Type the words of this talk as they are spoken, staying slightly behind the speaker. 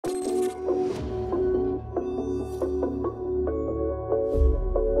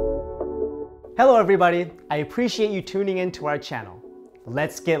Hello everybody, I appreciate you tuning in to our channel.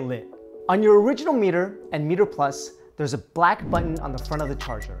 Let's get lit. On your original MEATER and MEATER Plus, there's a black button on the front of the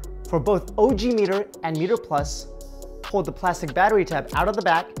charger. For both OG MEATER and MEATER Plus, hold the plastic battery tab out of the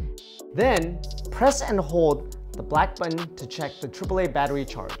back, then press and hold the black button to check the AAA battery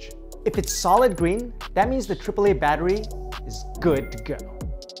charge. If it's solid green, that means the AAA battery is good to go.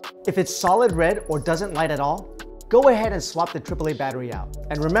 If it's solid red or doesn't light at all, go ahead and swap the AAA battery out.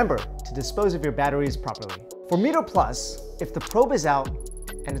 And remember to dispose of your batteries properly. For MEATER Plus, if the probe is out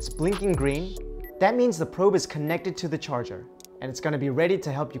and it's blinking green, that means the probe is connected to the charger and it's gonna be ready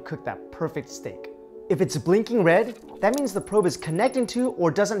to help you cook that perfect steak. If it's blinking red, that means the probe is connecting to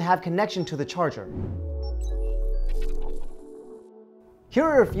or doesn't have connection to the charger. Here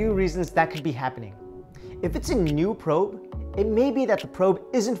are a few reasons that could be happening. If it's a new probe, it may be that the probe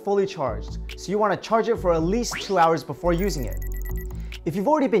isn't fully charged, so you want to charge it for at least 2 hours before using it. If you've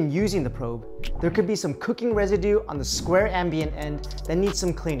already been using the probe, there could be some cooking residue on the square ambient end that needs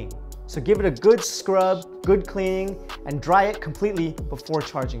some cleaning. So give it a good scrub, good cleaning, and dry it completely before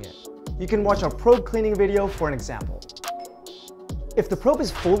charging it. You can watch our probe cleaning video for an example. If the probe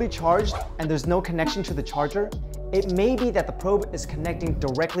is fully charged and there's no connection to the charger, it may be that the probe is connecting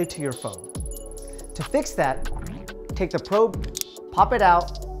directly to your phone. To fix that, take the probe, pop it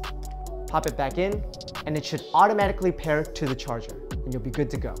out, pop it back in, and it should automatically pair to the charger, and you'll be good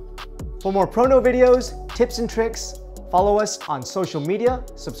to go. For more Prono videos, tips and tricks, follow us on social media,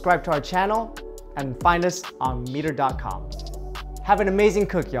 subscribe to our channel, and find us on MEATER.com. Have an amazing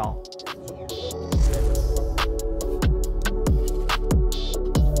cook, y'all.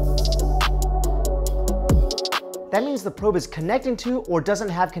 That means the probe is connecting to or doesn't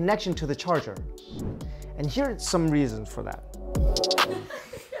have connection to the charger. And here are some reasons for that.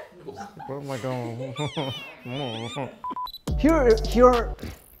 Where am I going?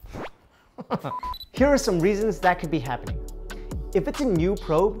 Here are some reasons that could be happening. If it's a new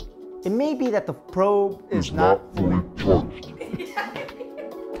probe, it may be that the probe is not fully charged.